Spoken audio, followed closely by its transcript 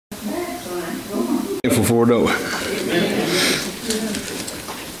thankful for, don't we?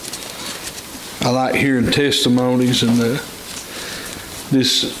 I like hearing testimonies, and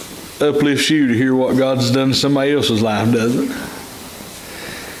this uplifts you to hear what God's done in somebody else's life, doesn't it?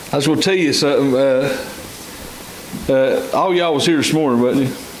 I was going to tell you something. All y'all was here this morning, wasn't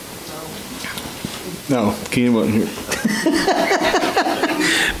you? No, Ken wasn't here.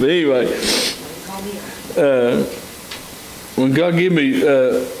 But anyway, when God gave me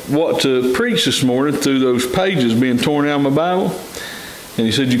what to preach this morning through those pages being torn out of my Bible, and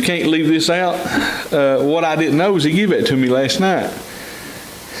He said, you can't leave this out. What I didn't know is He gave it to me last night.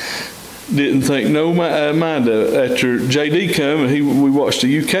 Didn't think no mind of it. After JD come, and we watched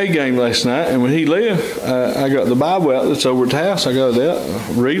the UK game last night, and when he left, I got the Bible out that's over at the house. I got it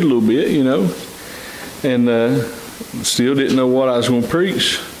out, read a little bit, and still didn't know what I was going to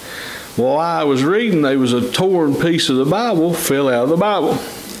preach. While I was reading, there was a torn piece of the Bible fell out of the Bible,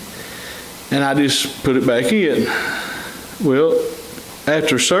 and I just put it back in. Well,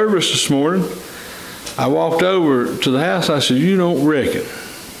 after service this morning, I walked over to the house. I said, you don't reckon?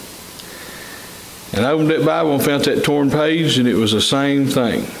 And I opened that Bible and found that torn page, and it was the same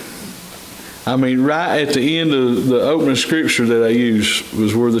thing. I mean, right at the end of the opening scripture that I used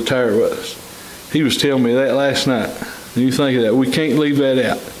was where the tire was. He was telling me that last night. And you think of that. We can't leave that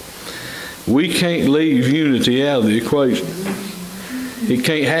out. We can't leave unity out of the equation. It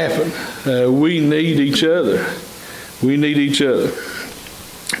can't happen. We need each other. We need each other.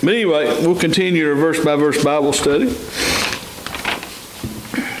 But anyway, we'll continue our verse-by-verse Bible study.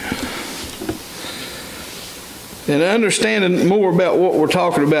 And understanding more about what we're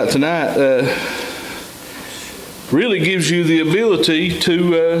talking about tonight really gives you the ability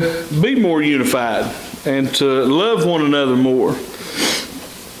to be more unified and to love one another more.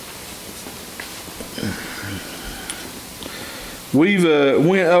 We've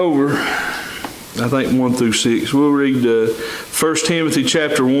went over, I think, 1 through 6. We'll read 1 Timothy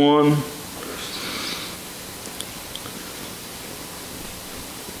chapter 1.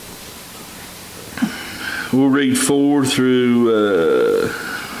 We'll read 4 through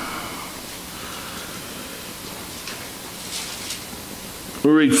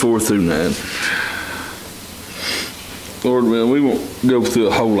we'll read 4 through 9. Lord willing, we won't go through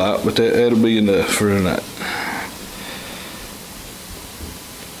a whole lot, but that'll be enough for tonight.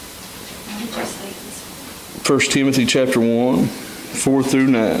 1 Timothy chapter 1, 4 through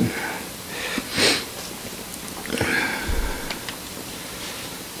 9.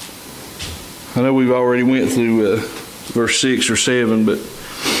 I know we've already went through verse 6 or 7, but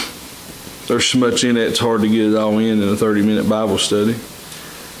there's so much in it, it's hard to get it all in a 30-minute Bible study.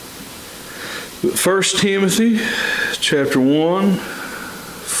 But 1 Timothy chapter 1,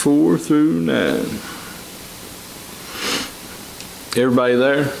 4 through 9. Everybody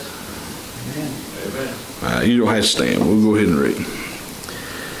there? Amen. All right, you don't have to stand. We'll go ahead and read.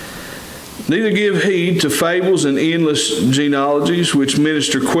 Neither give heed to fables and endless genealogies, which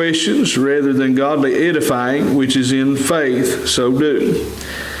minister questions rather than godly edifying, which is in faith, so do.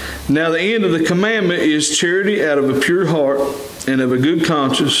 Now the end of the commandment is charity out of a pure heart, and of a good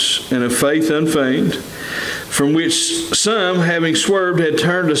conscience, and of faith unfeigned, from which some, having swerved, had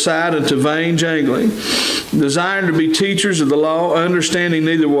turned aside unto vain jangling, desiring to be teachers of the law, understanding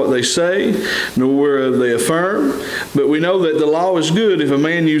neither what they say, nor whereof they affirm. But we know that the law is good if a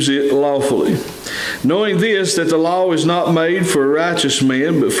man use it lawfully. Knowing this, that the law is not made for a righteous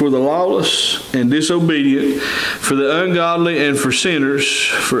man, but for the lawless and disobedient, for the ungodly and for sinners,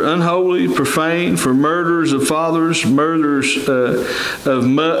 for unholy, profane, for murderers of fathers, murderers of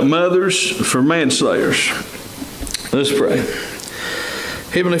mothers, for manslayers. Let's pray.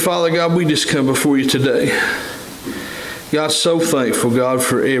 Heavenly Father, God, we just come before you today. God, so thankful, God,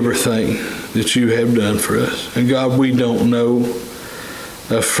 for everything that you have done for us. And God, we don't know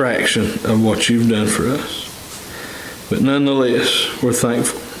a fraction of what you've done for us. But nonetheless, we're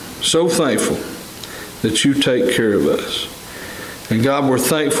thankful. So thankful that you take care of us. And God, we're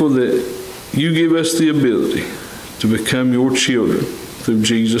thankful that you give us the ability to become your children through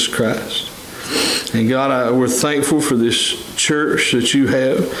Jesus Christ. And God, we're thankful for this church that you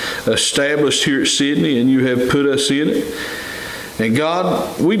have established here at Sydney, and you have put us in it. And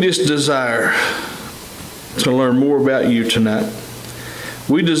God, we just desire to learn more about you tonight.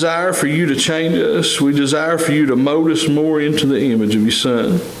 We desire for you to change us. We desire for you to mold us more into the image of your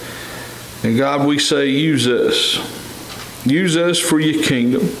Son. And God, we say, use us. Use us for your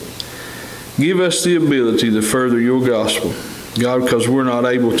kingdom. Give us the ability to further your gospel. God, because we're not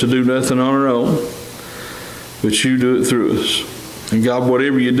able to do nothing on our own, but you do it through us. And God,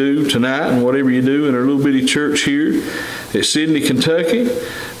 whatever you do tonight and whatever you do in our little bitty church here, at Sydney, Kentucky.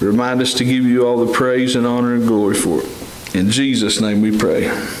 Remind us to give you all the praise and honor and glory for it. In Jesus' name we pray.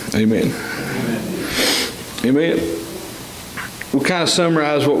 Amen. Amen. We'll kind of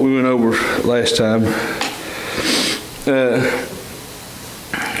summarize what we went over last time.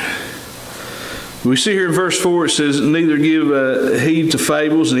 We see here in verse 4, it says, neither give heed to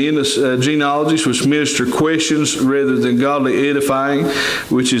fables and endless genealogies which minister questions rather than godly edifying,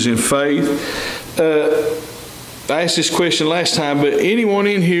 which is in faith. I asked this question last time, but anyone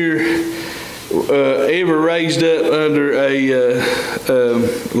in here ever raised up under a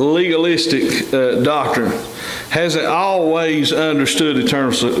legalistic doctrine hasn't always understood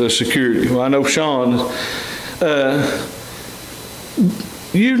eternal security? Well, I know Sean,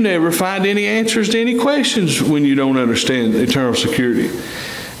 you never find any answers to any questions when you don't understand eternal security.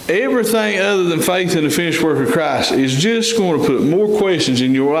 Everything other than faith in the finished work of Christ is just going to put more questions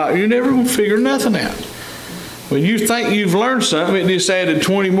in your life. You're never going to figure nothing out. When you think you've learned something, it just added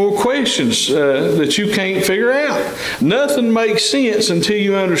 20 more questions that you can't figure out. Nothing makes sense until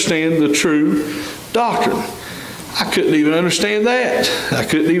you understand the true doctrine. I couldn't even understand that. I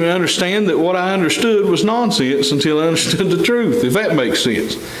couldn't even understand that what I understood was nonsense until I understood the truth, if that makes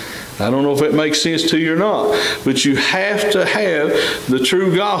sense. I don't know if that makes sense to you or not, but you have to have the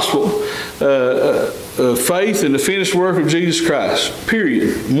true gospel, faith in the finished work of Jesus Christ,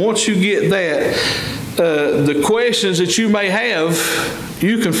 period. Once you get that, the questions that you may have,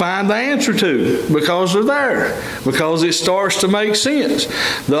 you can find the answer to because they're there, because it starts to make sense.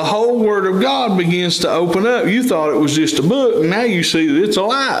 The whole Word of God begins to open up. You thought it was just a book, and now you see that it's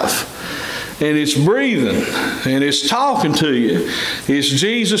alive. And it's breathing, and it's talking to you. It's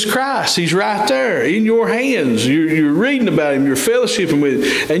Jesus Christ. He's right there in your hands. You're reading about Him. You're fellowshipping with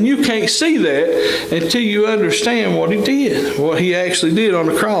Him. And you can't see that until you understand what He did, what He actually did on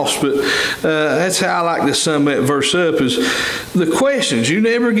the cross. But that's how I like to sum that verse up, is the questions. You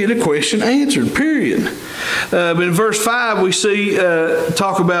never get a question answered, period. But in verse 5, we see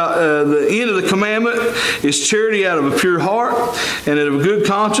talk about the end of the commandment is charity out of a pure heart and out of a good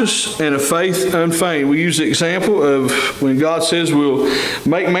conscience and a faith unfeigned. We use the example of when God says we'll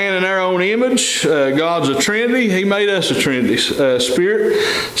make man in our own image. God's a Trinity. He made us a Trinity, spirit,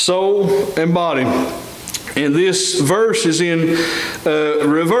 soul, and body. And this verse is in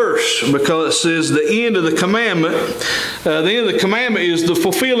reverse because it says the end of the commandment. The end of the commandment is the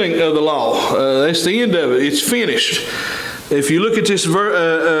fulfilling of the law. That's the end of it. It's finished. If you look at this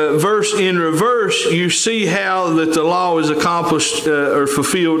verse in reverse, you see how that the law is accomplished or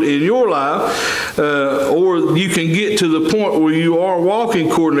fulfilled in your life, or you can get to the point where you are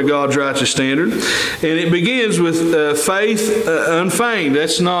walking according to God's righteous standard. And it begins with faith unfeigned.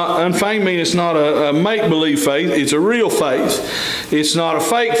 That's not unfeigned means it's not a make-believe faith. It's a real faith. It's not a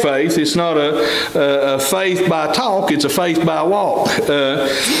fake faith. It's not a faith by talk. It's a faith by walk.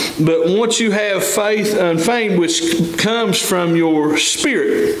 But once you have faith unfeigned, which comes from your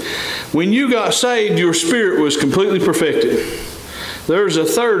spirit. When you got saved, your spirit was completely perfected. There's a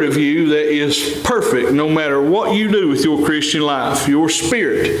third of you that is perfect no matter what you do with your Christian life. Your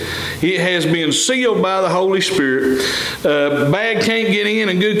spirit. It has been sealed by the Holy Spirit. Bad can't get in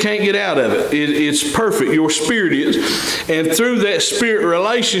and good can't get out of it. It's perfect. Your spirit is. And through that spirit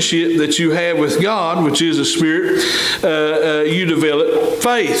relationship that you have with God, which is a spirit, you develop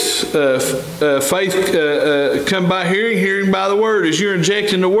faith. Faith come by hearing, hearing by the Word. As you're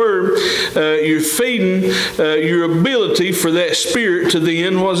injecting the Word, you're feeding your ability for that spirit to the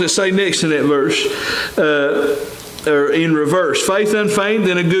end. What does it say next in that verse? Or in reverse, faith unfeigned,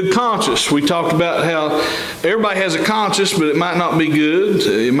 then a good conscience. We talked about how everybody has a conscience, but it might not be good.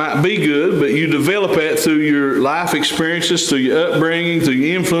 It might be good, but you develop that through your life experiences, through your upbringing, through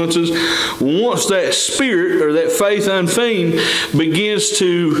your influences. Once that spirit or that faith unfeigned begins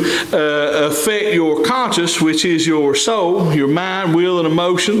to affect your conscience, which is your soul, your mind, will, and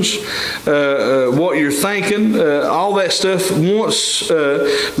emotions, what you're thinking, all that stuff. Once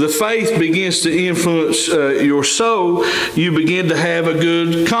the faith begins to influence your soul, you begin to have a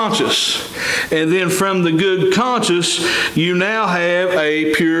good conscience. And then from the good conscience, you now have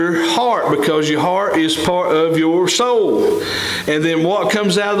a pure heart, because your heart is part of your soul. And then what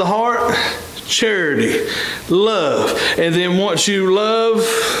comes out of the heart? Charity, love. And then once you love,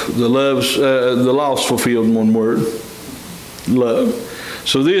 the law's fulfilled in one word: love.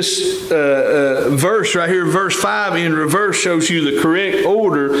 So this verse right here, verse 5 in reverse, shows you the correct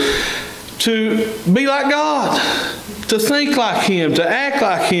order to be like God, to think like Him, to act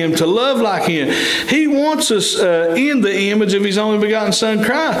like Him, to love like Him. He wants us in the image of His only begotten Son,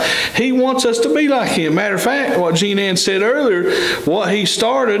 Christ. He wants us to be like Him. Matter of fact, what Jean Ann said earlier, what He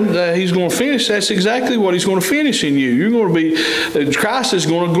started, He's going to finish. That's exactly what He's going to finish in you. You're going to be, Christ is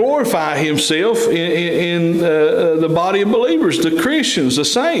going to glorify Himself in the body of believers, the Christians, the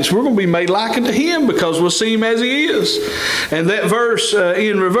saints. We're going to be made like unto Him because we'll see Him as He is. And that verse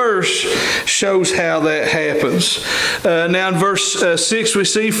in reverse shows how that happens. Now in verse 6 we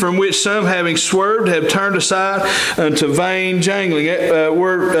see, from which some, having swerved, have turned aside unto vain jangling. That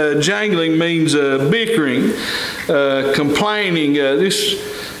word jangling means bickering, complaining.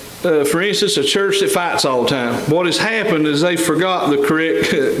 For instance, a church that fights all the time. What has happened is they forgot the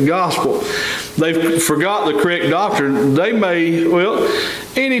correct gospel. They've forgot the correct doctrine. They may,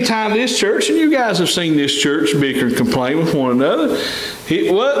 anytime this church, and you guys have seen this church bicker and complain with one another,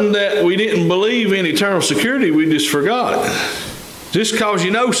 it wasn't that we didn't believe in eternal security, we just forgot it. Just because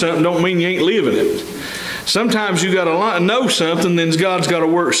you know something don't mean you ain't living it. Sometimes you got to know something, then God's got to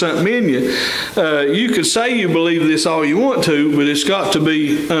work something in you. You could say you believe this all you want to, but it's got to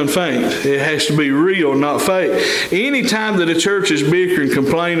be unfeigned. It has to be real, not fake. Anytime that a church is bickering,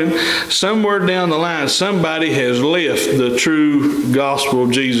 complaining, somewhere down the line, somebody has left the true gospel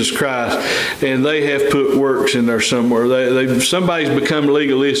of Jesus Christ, and they have put works in there somewhere. Somebody's become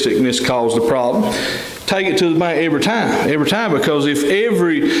legalistic, and it's caused a problem. Take it to the bank every time, because if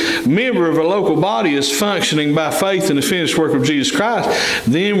every member of a local body is functioning by faith in the finished work of Jesus Christ,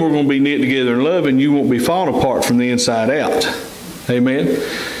 then we're going to be knit together in love, and you won't be falling apart from the inside out. Amen.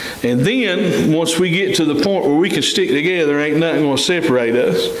 And then, once we get to the point where we can stick together, ain't nothing going to separate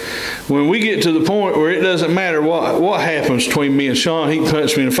us. When we get to the point where it doesn't matter what happens between me and Sean, he can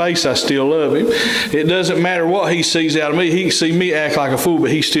punch me in the face, I still love him. It doesn't matter what he sees out of me. He can see me act like a fool, but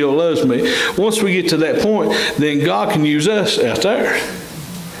he still loves me. Once we get to that point, then God can use us out there.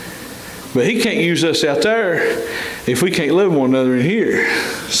 But He can't use us out there if we can't love one another in here.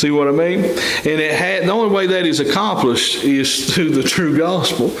 See what I mean? And the only way that is accomplished is through the true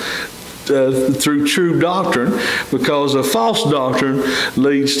gospel, through true doctrine, because a false doctrine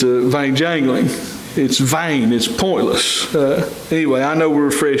leads to vain jangling. It's vain. It's pointless. Anyway, I know we're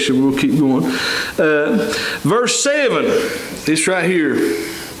refreshing. We'll keep going. Verse 7. It's right here.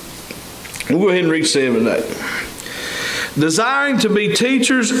 We'll go ahead and read 7 today. Desiring to be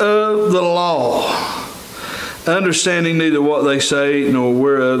teachers of the law, understanding neither what they say nor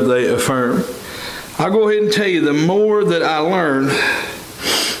whereof they affirm. I'll go ahead and tell you, the more that I learn,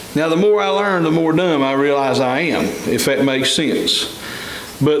 now the more I learn, the more dumb I realize I am, if that makes sense.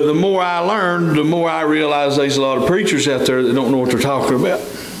 But the more I learn, the more I realize there's a lot of preachers out there that don't know what they're talking about.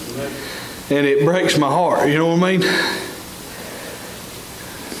 And it breaks my heart, you know what I mean?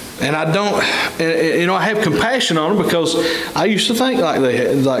 And I don't, I have compassion on them because I used to think like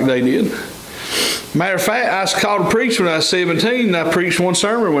they did. Matter of fact, I was called to preach when I was 17, and I preached one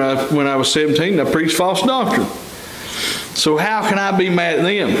sermon when I was 17, and I preached false doctrine. So how can I be mad at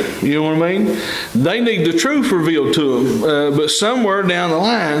them? You know what I mean? They need the truth revealed to them. But somewhere down the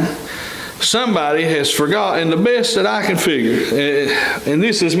line, somebody has forgotten the best that I can figure. And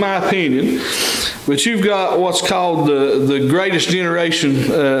this is my opinion. But you've got what's called the greatest generation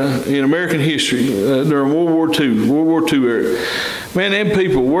in American history during World War II era. Man, them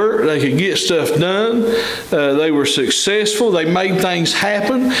people worked. They could get stuff done. They were successful. They made things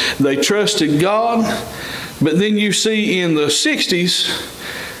happen. They trusted God. But then you see in the 60s,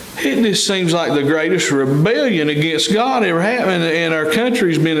 it just seems like the greatest rebellion against God ever happened, and our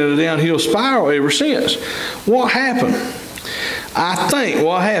country's been in a downhill spiral ever since. What happened? I think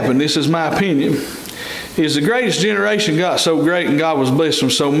what happened, this is my opinion, is the greatest generation got so great and God was blessing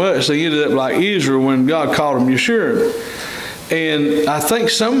them so much, they ended up like Israel when God called them Yeshua. And I think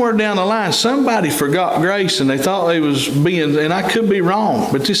somewhere down the line, somebody forgot grace and they thought they was being, and I could be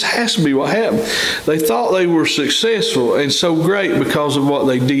wrong, but this has to be what happened. They thought they were successful and so great because of what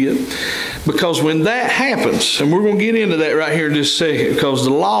they did. Because when that happens, and we're going to get into that right here in just a second, because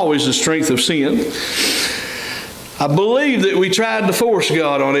the law is the strength of sin. I believe that we tried to force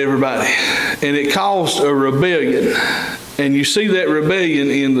God on everybody, and it caused a rebellion. And you see that rebellion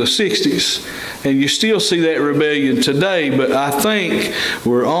in the 60s. And you still see that rebellion today. But I think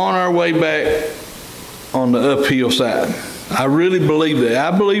we're on our way back on the uphill side. I really believe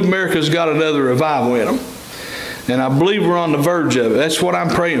that. I believe America's got another revival in them. And I believe we're on the verge of it. That's what I'm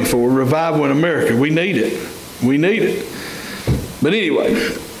praying for, revival in America. We need it. We need it. But anyway,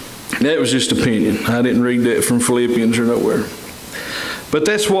 that was just opinion. I didn't read that from Philippians or nowhere. But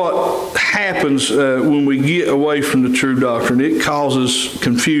that's what happens when we get away from the true doctrine. It causes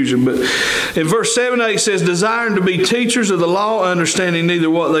confusion. But in verse 7 8 it says, desiring to be teachers of the law, understanding neither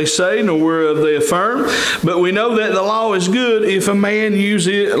what they say nor whereof they affirm. But we know that the law is good if a man use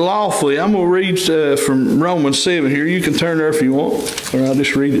it lawfully. I'm going to read from Romans 7 here. You can turn there if you want, or I'll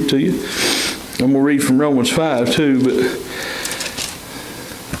just read it to you. I'm going to read from Romans 5 too.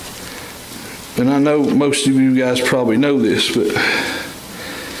 And I know most of you guys probably know this, but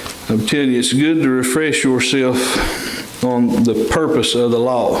I'm telling you, it's good to refresh yourself on the purpose of the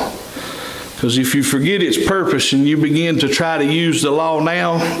law. Because if you forget its purpose and you begin to try to use the law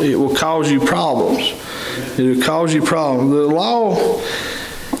now, it will cause you problems. It will cause you problems. The law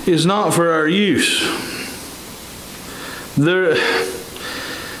is not for our use.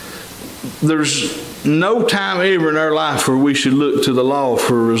 There's no time ever in our life where we should look to the law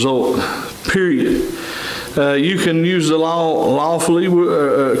for a result. Period. You can use the law lawfully,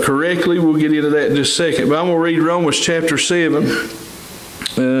 correctly. We'll get into that in just a second. But I'm going to read Romans chapter 7,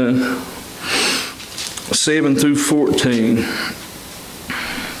 7 through 14.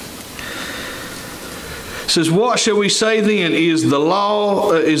 It says, what shall we say then? Is the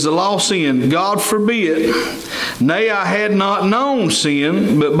law sin? God forbid. Nay, I had not known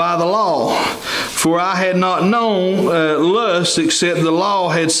sin, but by the law. For I had not known lust, except the law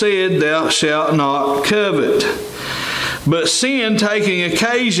had said, thou shalt not covet. But sin, taking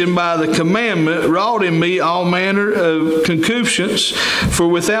occasion by the commandment, wrought in me all manner of concupiscence. For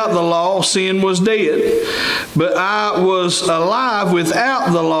without the law, sin was dead. But I was alive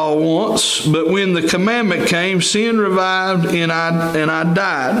without the law once. But when the commandment came, sin revived, and I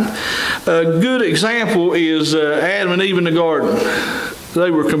died. A good example is Adam and Eve in the garden.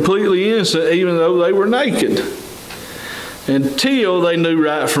 They were completely innocent, even though they were naked, until they knew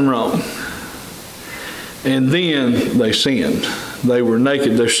right from wrong. And then they sinned. They were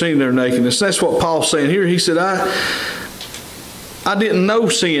naked. They're seeing their nakedness. That's what Paul's saying here. He said, I didn't know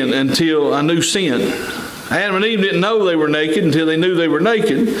sin until I knew sin. Adam and Eve didn't know they were naked until they knew they were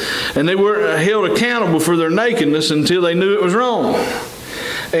naked. And they weren't held accountable for their nakedness until they knew it was wrong.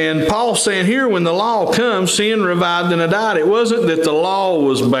 And Paul's saying here, when the law comes, sin revived and I died. It wasn't that the law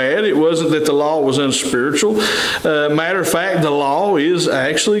was bad. It wasn't that the law was unspiritual. Matter of fact, the law is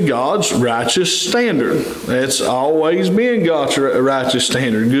actually God's righteous standard. That's always been God's righteous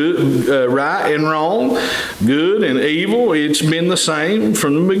standard. Good, right and wrong, good and evil. It's been the same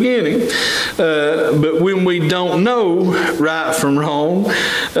from the beginning. But when we don't know right from wrong,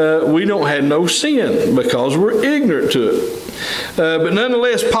 we don't have no sin because we're ignorant to it. But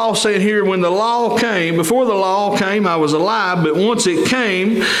nonetheless, Paul's saying here, when the law came, before the law came, I was alive, but once it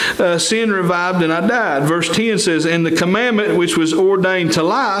came, sin revived and I died. Verse 10 says, and the commandment which was ordained to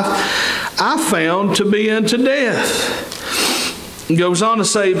life, I found to be unto death. It goes on to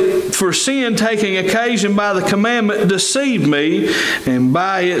say, for sin taking occasion by the commandment deceived me, and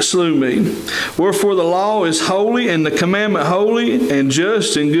by it slew me. Wherefore the law is holy, and the commandment holy, and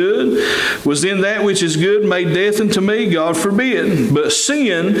just, and good. Was then that which is good made death unto me? God forbid. But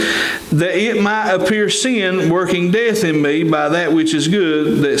sin, that it might appear sin, working death in me by that which is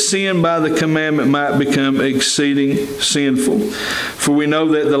good, that sin by the commandment might become exceeding sinful. For we know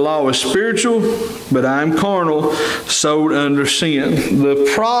that the law is spiritual, but I am carnal, sold under sin.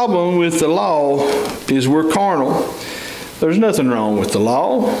 The problem with the law is we're carnal. There's nothing wrong with the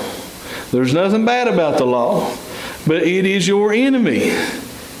law. There's nothing bad about the law. But it is your enemy.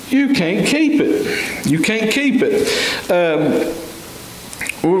 You can't keep it. You can't keep it.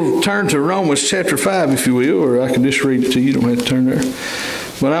 We'll turn to Romans chapter 5, if you will, or I can just read it to you. You don't have to turn there.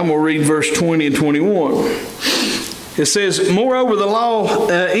 But I'm going to read verse 20 and 21. It says, moreover, the law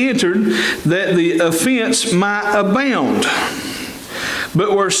entered that the offense might abound.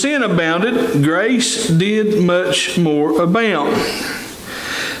 But where sin abounded, grace did much more abound.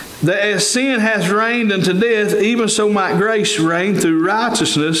 That as sin hath reigned unto death, even so might grace reign through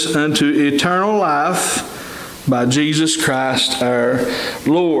righteousness unto eternal life by Jesus Christ our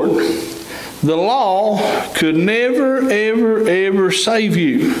Lord. The law could never, ever, ever save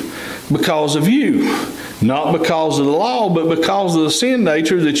you because of you. Not because of the law, but because of the sin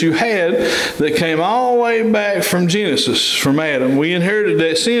nature that you had that came all the way back from Genesis, from Adam. We inherited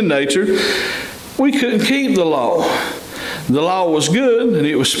that sin nature. We couldn't keep the law. The law was good and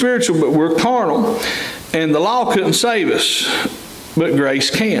it was spiritual, but we're carnal. And the law couldn't save us, but grace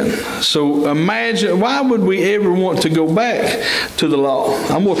can. So imagine, why would we ever want to go back to the law?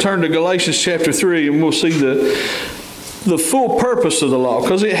 I'm going to turn to Galatians chapter 3 and we'll see the full purpose of the law,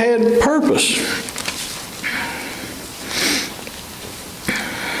 because it had purpose.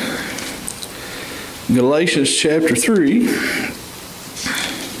 Galatians chapter 3.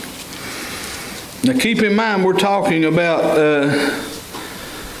 Now keep in mind, we're talking about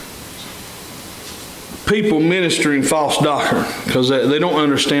people ministering false doctrine, because they don't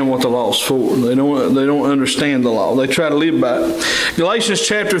understand what the law is for. They don't understand the law. They try to live by it. Galatians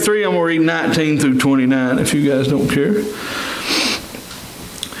chapter 3, I'm going to read 19 through 29 if you guys don't care.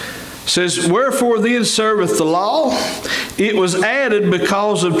 It says, "Wherefore then serveth the law? It was added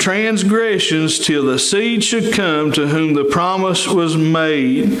because of transgressions, till the seed should come to whom the promise was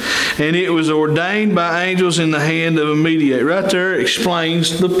made. And it was ordained by angels in the hand of a mediator." Right there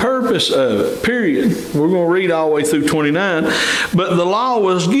explains the purpose of it, period. We're going to read all the way through 29. But the law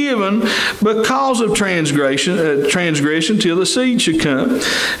was given because of transgression till the seed should come.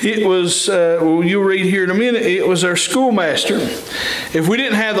 It was, you'll read here in a minute, it was our schoolmaster. If we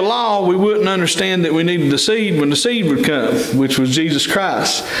didn't have the law, we wouldn't understand that we needed the seed when the seed would come, which was Jesus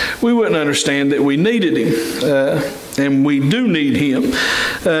Christ. We wouldn't understand that we needed Him. And we do need Him.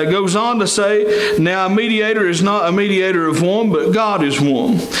 Goes on to say, "Now a mediator is not a mediator of one, but God is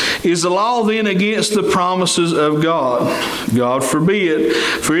one. Is the law then against the promises of God? God forbid.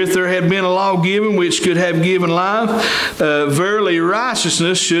 For if there had been a law given which could have given life, verily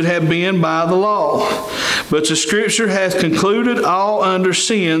righteousness should have been by the law. But the Scripture hath concluded all under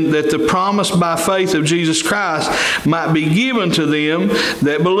sin, that the promise by faith of Jesus Christ might be given to them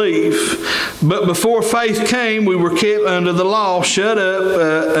that believe. But before faith came, we were kept under the law, shut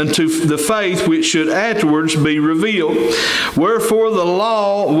up unto the faith which should afterwards be revealed. Wherefore the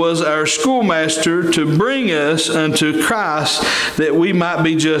law was our schoolmaster to bring us unto Christ, that we might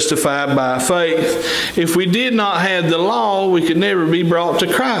be justified by faith." If we did not have the law, we could never be brought to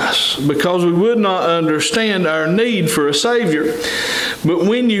Christ, because we would not understand our need for a Savior. But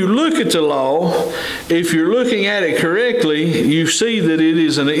when you look at the law, if you're looking at it correctly, you see that it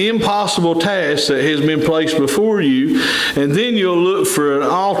is an impossible task that has been placed before you, and then you'll look for an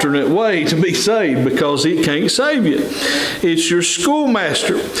alternate way to be saved, because it can't save you. It's your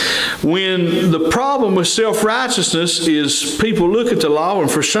schoolmaster. When the problem with self-righteousness is people look at the law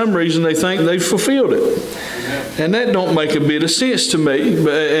and for some reason they think they've fulfilled it. And that don't make a bit of sense to me.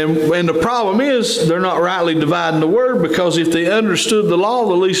 And the problem is they're not rightly dividing the word, because if they understood the law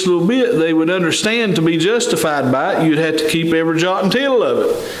the least little bit, they would understand to be justified by it, you'd have to keep every jot and tittle of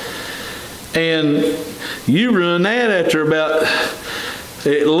it. And you run that after about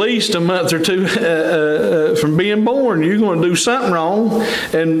at least a month or two from being born. You're going to do something wrong.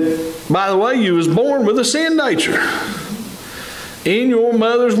 And by the way, you was born with a sin nature. In your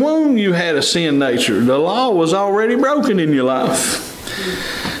mother's womb, you had a sin nature. The law was already broken in your life.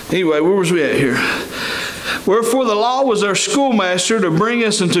 Anyway, where was we at here? "Wherefore the law was our schoolmaster to bring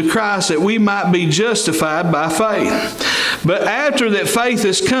us unto Christ, that we might be justified by faith. But after that faith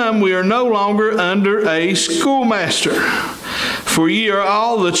has come, we are no longer under a schoolmaster. For ye are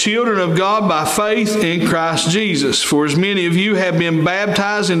all the children of God by faith in Christ Jesus. For as many of you have been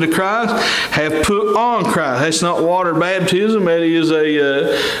baptized into Christ, have put on Christ." That's not water baptism. That is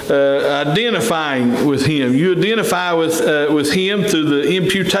identifying with Him. You identify with Him through the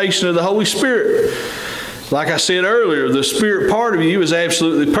imputation of the Holy Spirit. Like I said earlier, the spirit part of you is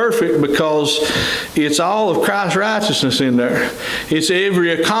absolutely perfect, because it's all of Christ's righteousness in there. It's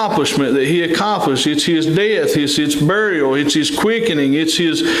every accomplishment that He accomplished. It's His death, it's His burial, it's His quickening, it's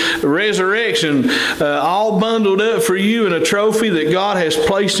His resurrection, all bundled up for you in a trophy that God has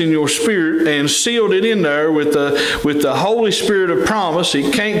placed in your spirit and sealed it in there with the Holy Spirit of promise.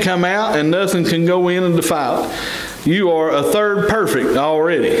 It can't come out and nothing can go in and defile it. You are a third perfect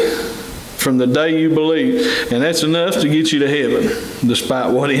already from the day you believe. And that's enough to get you to heaven,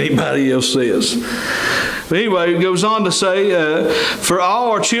 despite what anybody else says. But anyway, it goes on to say, "For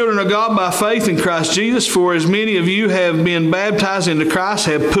all are children of God by faith in Christ Jesus. For as many of you have been baptized into Christ,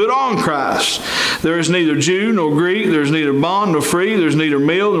 have put on Christ. There is neither Jew nor Greek, there is neither bond nor free, there is neither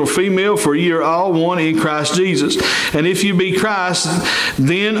male nor female, for ye are all one in Christ Jesus. And if you be Christ,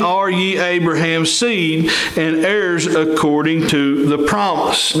 then are ye Abraham's seed, and heirs according to the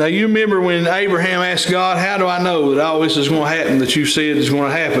promise." Now you remember when Abraham asked God, "How do I know that all this is going to happen that you said is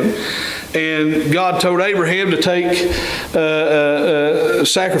going to happen?" And God told Abraham to take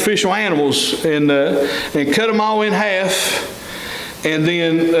sacrificial animals and cut them all in half. And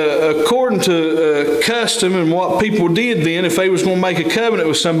then according to custom and what people did then, if they was going to make a covenant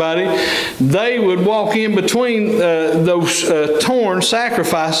with somebody, they would walk in between those torn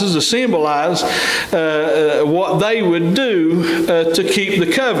sacrifices to symbolize what they would do to keep the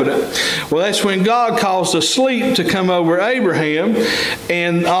covenant. Well, that's when God caused a sleep to come over Abraham,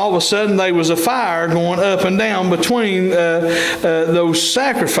 and all of a sudden there was a fire going up and down between those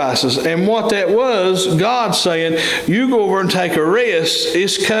sacrifices. And what that was, God saying, "You go over and take a rest rest,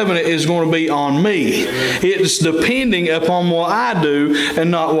 this covenant is going to be on me. It's depending upon what I do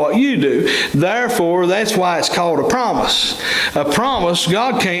and not what you do. Therefore, that's why it's called a promise. A promise,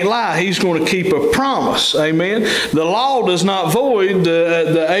 God can't lie. He's going to keep a promise. Amen. The law does not void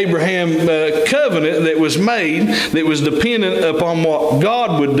the Abraham covenant that was made, that was dependent upon what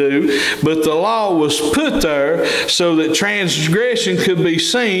God would do, but the law was put there so that transgression could be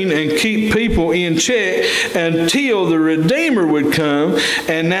seen and keep people in check until the Redeemer would come.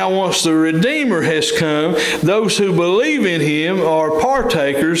 And now once the Redeemer has come, those who believe in Him are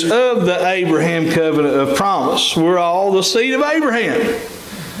partakers of the Abraham covenant of promise. We're all the seed of Abraham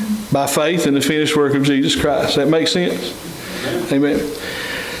by faith in the finished work of Jesus Christ. That makes sense? Amen.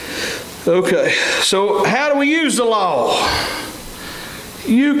 Okay, so how do we use the law?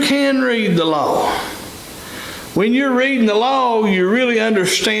 You can read the law. When you're reading the law, you're really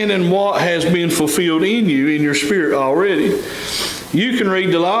understanding what has been fulfilled in you, in your spirit already. You can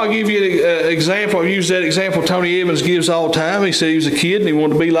read the law. I'll give you an example. I use that example Tony Evans gives all the time. He said he was a kid and he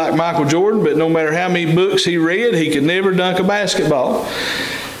wanted to be like Michael Jordan, but no matter how many books he read, he could never dunk a basketball.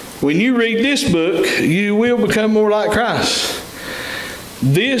 When you read this book, you will become more like Christ.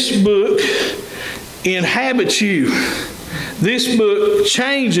 This book inhabits you. This book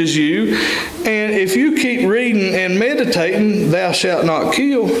changes you. And if you keep reading and meditating, thou shalt not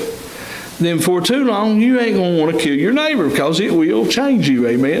kill, then for too long you ain't going to want to kill your neighbor because it will change you.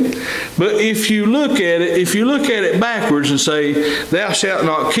 Amen. But if you look at it backwards and say, thou shalt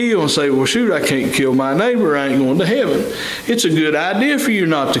not kill, and say, well, shoot, I can't kill my neighbor, I ain't going to heaven. It's a good idea for you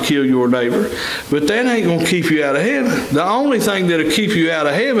not to kill your neighbor, but that ain't going to keep you out of heaven. The only thing that'll keep you out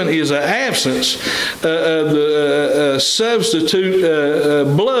of heaven is an absence of the substitute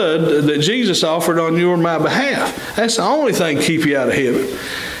blood that Jesus offered on your and my behalf. That's the only thing keep you out of heaven.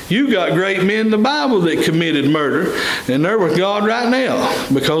 You got great men in the Bible that committed murder, and they're with God right now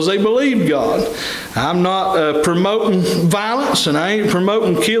because they believed God. I'm not promoting violence, and I ain't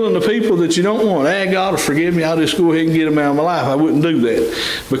promoting killing the people that you don't want. God will forgive me. I'll just go ahead and get them out of my life. I wouldn't do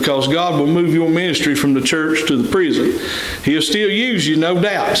that because God will move your ministry from the church to the prison. He'll still use you, no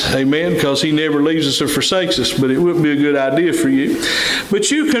doubt. Amen, because He never leaves us or forsakes us, but it wouldn't be a good idea for you.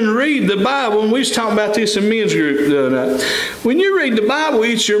 But you can read the Bible, and we was talking about this in men's group the other night. When you read the Bible,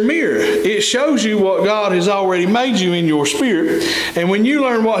 it's your mirror. It shows you what God has already made you in your spirit. And when you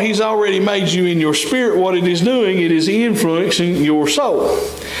learn what He's already made you in your spirit, what it is doing, it is influencing your soul.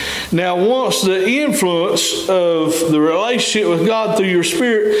 Now, once the influence of the relationship with God through your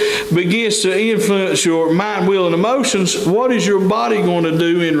spirit begins to influence your mind, will, and emotions, what is your body going to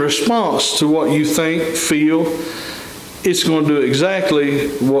do in response to what you think, feel? It's going to do exactly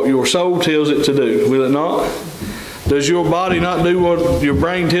what your soul tells it to do, will it not? Does your body not do what your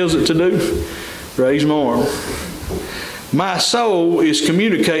brain tells it to do? Raise my arm. My soul is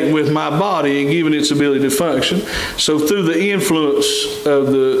communicating with my body and giving its ability to function. So through the influence of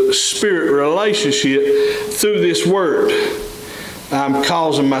the spirit relationship, through this word, I'm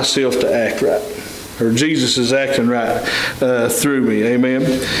causing myself to act right. Or Jesus is acting right through me. Amen.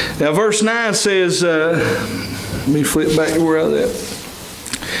 Now verse 9 says, let me flip back to where I was at.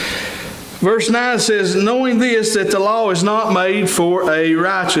 Verse 9 says, knowing this, that the law is not made for a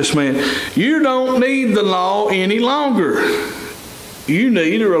righteous man. You don't need the law any longer. You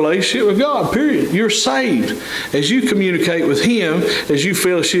need a relationship with God, period. You're saved. As you communicate with Him, as you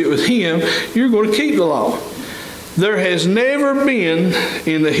fellowship with Him, you're going to keep the law. There has never been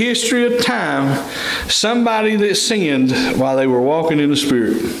in the history of time somebody that sinned while they were walking in the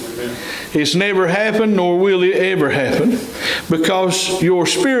Spirit. It's never happened, nor will it ever happen, because your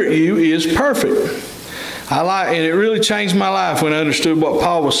spirit you is perfect. And it really changed my life when I understood what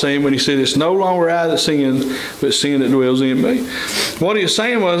Paul was saying when he said, it's no longer I that sins, but sin that dwells in me. What he was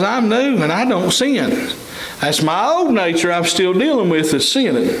saying was, I'm new and I don't sin. That's my old nature I'm still dealing with, is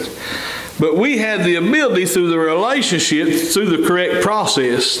sinning. But we had the ability through the relationship, through the correct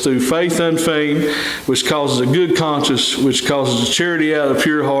process, through faith unfeigned, which causes a good conscience, which causes a charity out of a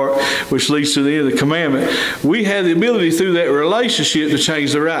pure heart, which leads to the end of the commandment. We had the ability through that relationship to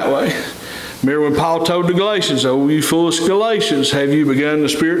change the right way. Remember when Paul told the Galatians, oh, you foolish Galatians, have you begun in the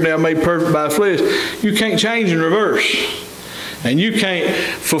Spirit, now made perfect by the flesh? You can't change in reverse. And you can't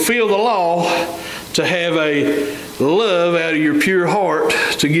fulfill the law to have a love out of your pure heart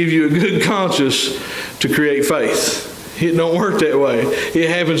to give you a good conscience to create faith. It don't work that way. It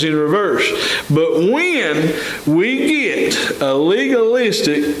happens in reverse. But when we get a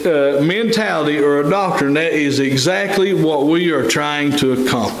legalistic mentality or a doctrine, that is exactly what we are trying to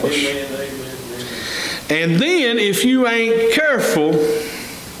accomplish. And then if you ain't careful,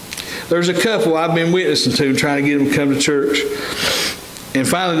 there's a couple I've been witnessing to trying to get them to come to church. And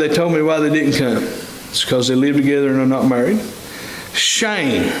finally they told me why they didn't come. It's because they live together and are not married.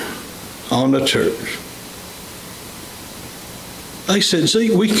 Shame on the church. They said,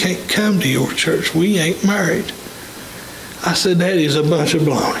 Zeke, we can't come to your church. We ain't married. I said, that is a bunch of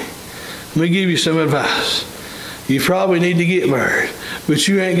baloney. Let me give you some advice. You probably need to get married, but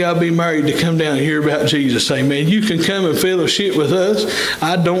you ain't got to be married to come down and hear about Jesus. Say, man, you can come and fellowship with us.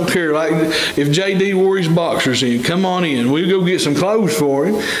 I don't care. Like if JD wore his boxers in, come on in. We'll go get some clothes for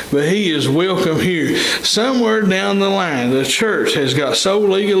him, but he is welcome here. Somewhere down the line, the church has got so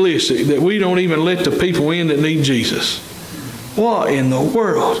legalistic that we don't even let the people in that need Jesus. What in the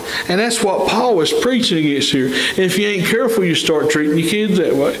world? And that's what Paul was preaching against here. And if you ain't careful, you start treating your kids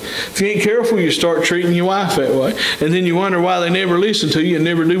that way. If you ain't careful, you start treating your wife that way. And then you wonder why they never listen to you and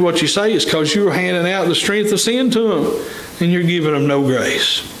never do what you say. It's because you're handing out the strength of sin to them. And you're giving them no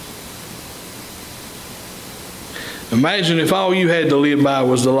grace. Imagine if all you had to live by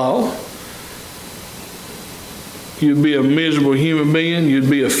was the law. You'd be a miserable human being. You'd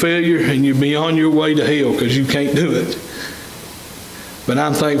be a failure. And you'd be on your way to hell because you can't do it. But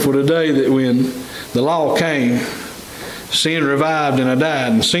I'm thankful today that when the law came, sin revived and I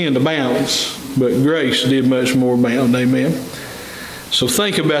died, and sin abounds, but grace did much more abound. Amen. So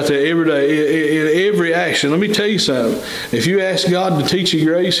think about that every day, in every action. Let me tell you something. If you ask God to teach you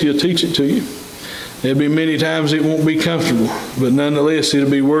grace, He'll teach it to you. There'll be many times it won't be comfortable, but nonetheless,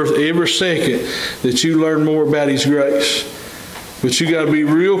 it'll be worth every second that you learn more about His grace. But you got to be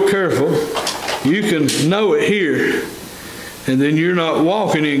real careful. You can know it here, and then you're not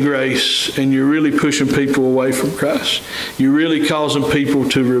walking in grace, and you're really pushing people away from Christ. You're really causing people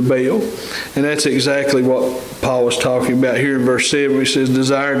to rebel. And that's exactly what Paul was talking about here in verse 7. He says,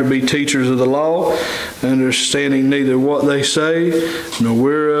 desire to be teachers of the law, understanding neither what they say, nor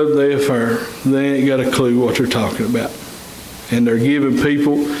whereof they affirm. They ain't got a clue what they're talking about. And they're giving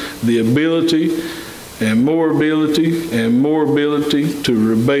people the ability and more ability and more ability to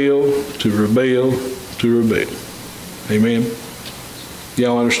rebel, to rebel, to rebel. Amen.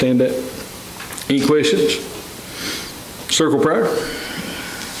 Y'all understand that? Any questions? Circle prayer.